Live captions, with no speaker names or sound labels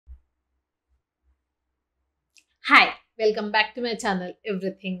Hi, welcome back to my channel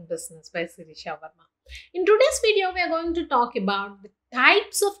Everything Business by Sirisha Varma. In today's video, we are going to talk about the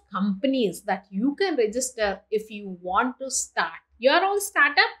types of companies that you can register if you want to start your own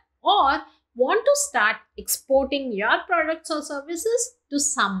startup or want to start exporting your products or services to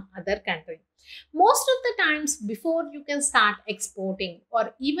some other country. Most of the times, before you can start exporting,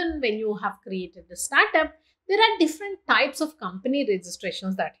 or even when you have created a startup, there are different types of company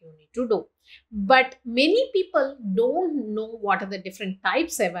registrations that you need to do. But many people don't know what are the different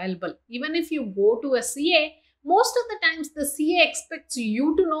types available. Even if you go to a CA, most of the times the CA expects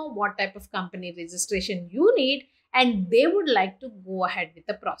you to know what type of company registration you need, and they would like to go ahead with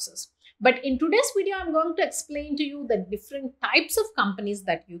the process. But in today's video, I'm going to explain to you the different types of companies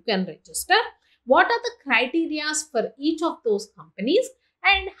that you can register, what are the criteria for each of those companies,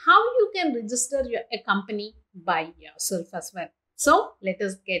 and how you can register a company by yourself as well. So let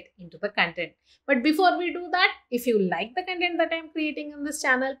us get into the content. But before we do that, if you like the content that I'm creating on this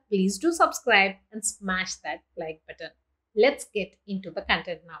channel, please do subscribe and smash that like button. Let's get into the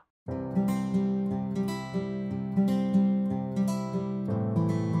content now.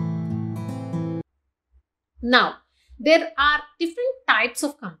 Now, there are different types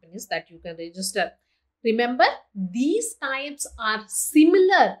of companies that you can register. Remember, these types are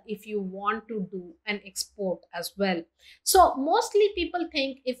similar if you want to do an export as well. So, mostly people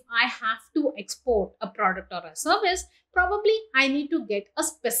think if I have to export a product or a service, probably I need to get a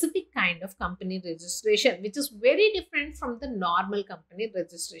specific kind of company registration, which is very different from the normal company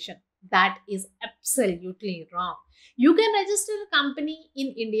registration. That is absolutely wrong. You can register a company in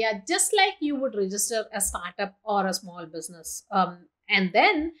India just like you would register a startup or a small business. And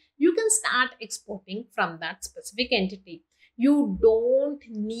then you can start exporting from that specific entity. You don't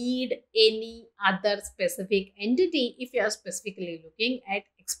need any other specific entity if you are specifically looking at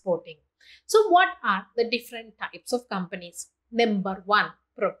exporting. So what are the different types of companies? Number one,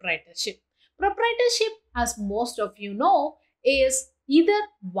 proprietorship. Proprietorship, as most of you know, is either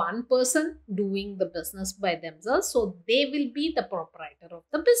one person doing the business by themselves, so they will be the proprietor of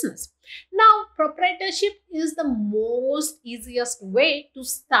the business. Now, proprietorship is the most easiest way to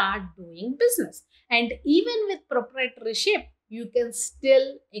start doing business, and even with proprietorship, you can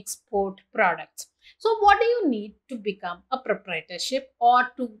still export products. So, what do you need to become a proprietorship or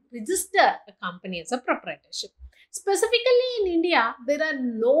to register a company as a proprietorship? Specifically in India, there are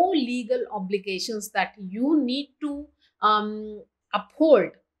no legal obligations that you need to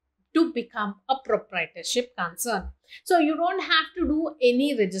uphold to become a proprietorship concern. So you don't have to do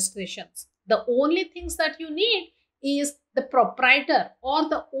any registrations. The only things that you need is the proprietor or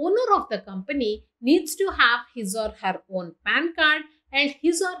the owner of the company needs to have his or her own PAN card and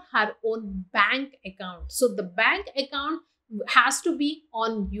his or her own bank account. So the bank account has to be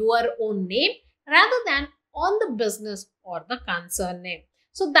on your own name rather than on the business or the concern name.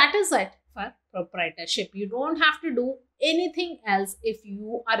 So that is it for proprietorship. You don't have to do anything else if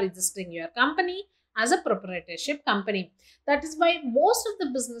you are registering your company as a proprietorship company. That is why most of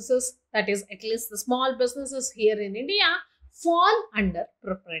the businesses, that is at least the small businesses here in India, fall under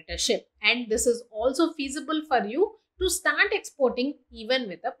proprietorship. And this is also feasible for you to start exporting even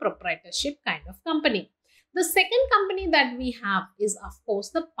with a proprietorship kind of company. The second company that we have is, of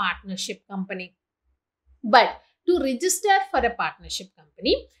course, the partnership company. But to register for a partnership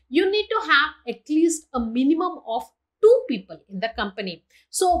company, you need to have at least a minimum of 2 people in the company.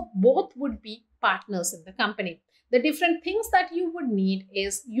 So both would be partners in the company. The different things that you would need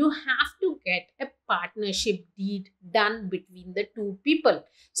is you have to get a partnership deed done between the 2 people.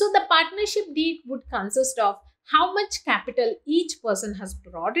 So the partnership deed would consist of how much capital each person has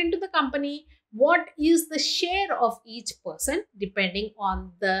brought into the company, what is the share of each person depending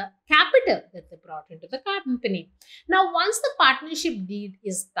on the capital that they brought into the company. Now, once the partnership deed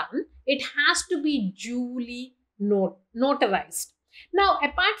is done, it has to be duly notarized. Now,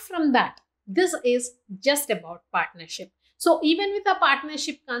 apart from that, this is just about partnership. So even with a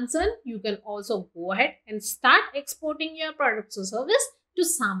partnership concern, you can also go ahead and start exporting your products or service to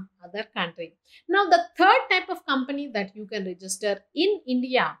some other country. Now, the third type of company that you can register in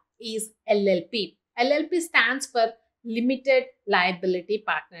India is LLP. LLP stands for Limited Liability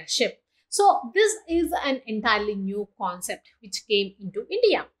Partnership. So this is an entirely new concept which came into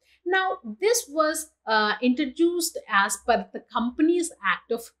India. Now, this was introduced as per the Companies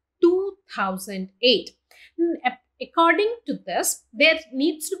Act of 2008. According to this, there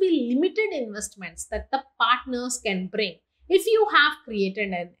needs to be limited investments that the partners can bring. If you have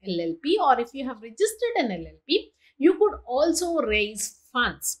created an LLP or if you have registered an LLP, you could also raise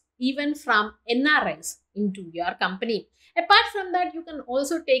funds even from NRIs into your company. Apart from that, you can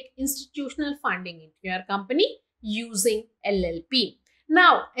also take institutional funding into your company using LLP.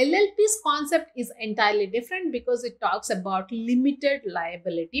 Now, LLP's concept is entirely different because it talks about limited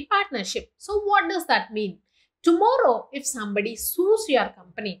liability partnership. So, what does that mean? Tomorrow, if somebody sues your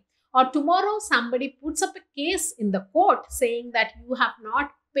company, or tomorrow somebody puts up a case in the court saying that you have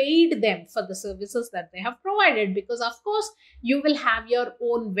not paid them for the services that they have provided, because of course you will have your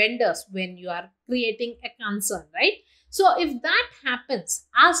own vendors when you are creating a concern, right? So if that happens,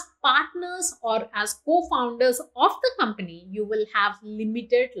 as partners or as co-founders of the company, you will have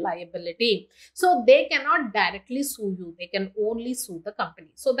limited liability. So they cannot directly sue you. They can only sue the company.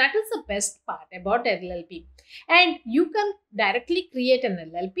 So that is the best part about LLP. And you can directly create an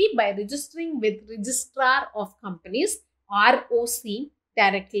LLP by registering with Registrar of Companies, ROC,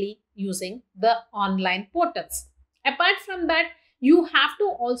 directly using the online portals. Apart from that, you have to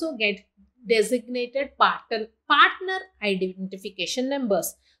also get designated partner identification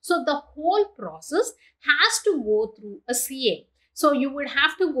numbers. So the whole process has to go through a CA. So you would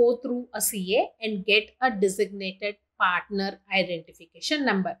have to go through a CA and get a designated partner identification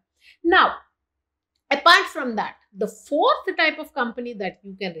number. Now, apart from that, the fourth type of company that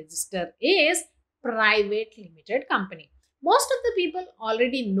you can register is private limited company. Most of the people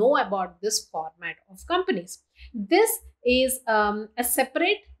already know about this format of companies. This is a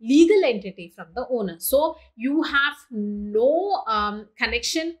separate legal entity from the owner. So you have no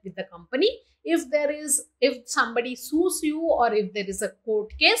connection with the company. If somebody sues you or if there is a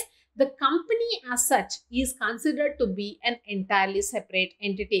court case, the company as such is considered to be an entirely separate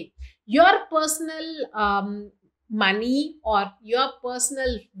entity. Your personal money or your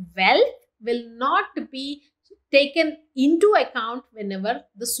personal wealth will not be taken into account whenever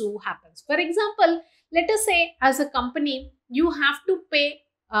the sue happens. For example, let us say as a company, you have to pay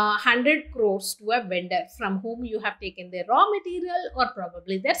 100 crores to a vendor from whom you have taken their raw material or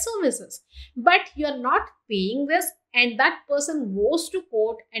probably their services. But you are not paying this, and that person goes to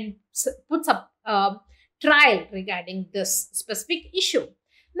court and puts up a trial regarding this specific issue.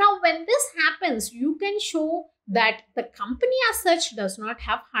 Now, when this happens, you can show that the company as such does not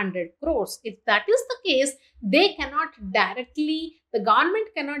have 100 crores. If that is the case, the government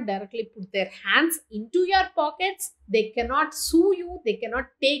cannot directly put their hands into your pockets. They cannot sue you. They cannot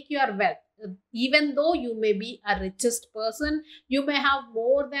take your wealth. Even though you may be a richest person, you may have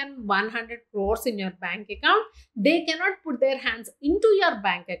more than 100 crores in your bank account, they cannot put their hands into your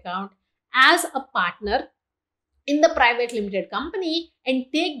bank account as a partner in the private limited company and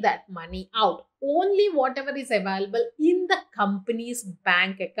take that money out. Only whatever is available in the company's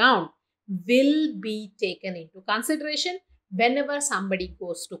bank account will be taken into consideration whenever somebody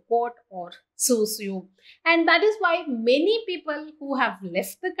goes to court or sues you. And that is why many people who have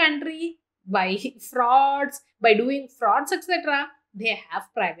left the country by frauds, by doing frauds, etc., they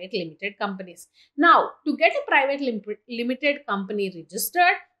have private limited companies. Now, to get a private limited company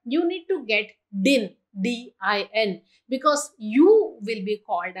registered, you need to get DIN, DIN, because you will be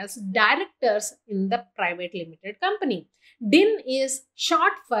called as directors in the private limited company. DIN is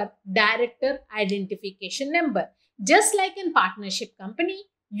short for Director Identification Number. Just like in partnership company,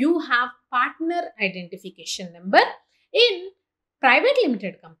 you have partner identification number. In private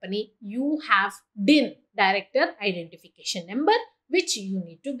limited company, you have DIN, Director Identification Number, which you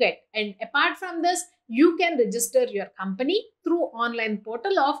need to get. And apart from this, you can register your company through online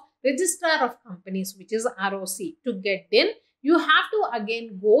portal of Registrar of Companies, which is ROC. To get DIN, you have to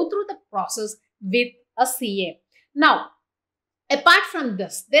again go through the process with a CA. Now, apart from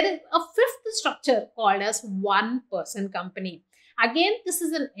this, there is a fifth structure called as one-person company. Again, this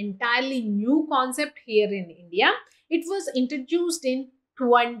is an entirely new concept here in India. It was introduced in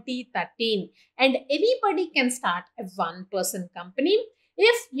 2013, and anybody can start a one-person company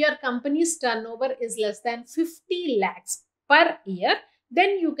if your company's turnover is less than 50 lakhs per year.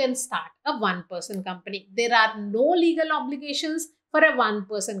 Then you can start a one-person company. There are no legal obligations for a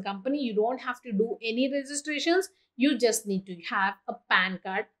one-person company. You don't have to do any registrations. You just need to have a PAN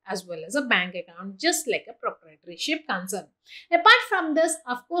card as well as a bank account, just like a proprietorship concern. Apart from this,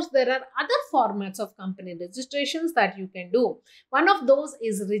 of course, there are other formats of company registrations that you can do. One of those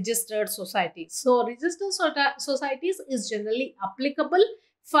is registered societies. So registered societies is generally applicable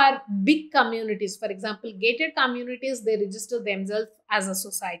for big communities. For example, gated communities, they register themselves as a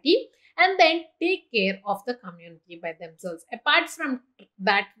society and then take care of the community by themselves. Apart from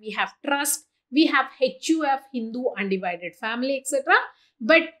that, we have trust, we have HUF, Hindu Undivided Family, etc.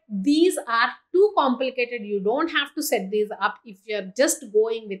 But these are too complicated. You don't have to set these up if you're just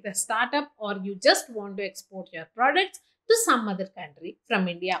going with a startup or you just want to export your products to some other country from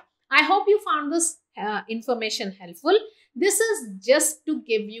India. I hope you found this information helpful. This is just to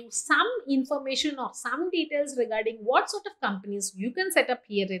give you some information or some details regarding what sort of companies you can set up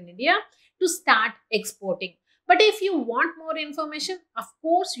here in India to start exporting. But if you want more information, of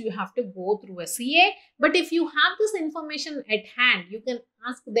course, you have to go through a CA. But if you have this information at hand, you can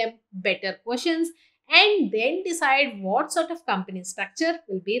ask them better questions and then decide what sort of company structure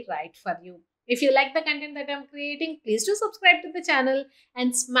will be right for you. If you like the content that I'm creating, please do subscribe to the channel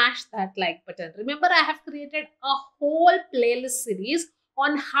and smash that like button. Remember, I have created a whole playlist series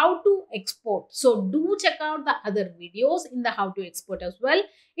on how to export. So do check out the other videos in the how to export as well.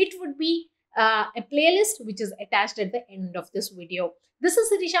 It would be a playlist which is attached at the end of this video. This is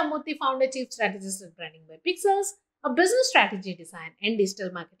Sirisha Murthy, founder, chief strategist at Branding by Pixels, a business strategy design and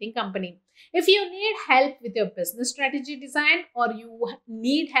digital marketing company. If you need help with your business strategy design or you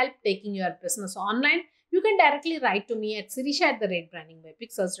need help taking your business online, you can directly write to me at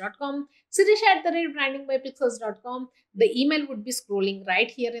sirisha@brandingbypixels.com. Sirisha@brandingbypixels.com. The email would be scrolling right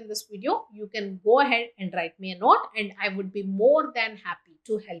here in this video. You can go ahead and write me a note and I would be more than happy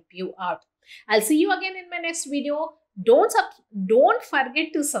to help you out. I'll see you again in my next video. Don't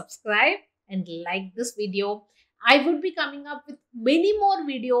forget to subscribe and like this video. I would be coming up with many more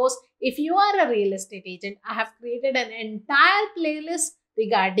videos. If you are a real estate agent, I have created an entire playlist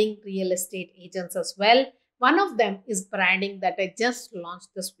regarding real estate agents as well. One of them is branding that I just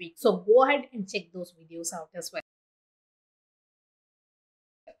launched this week. So go ahead and check those videos out as well.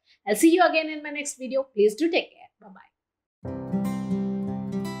 I'll see you again in my next video. Please do take care. Bye-bye.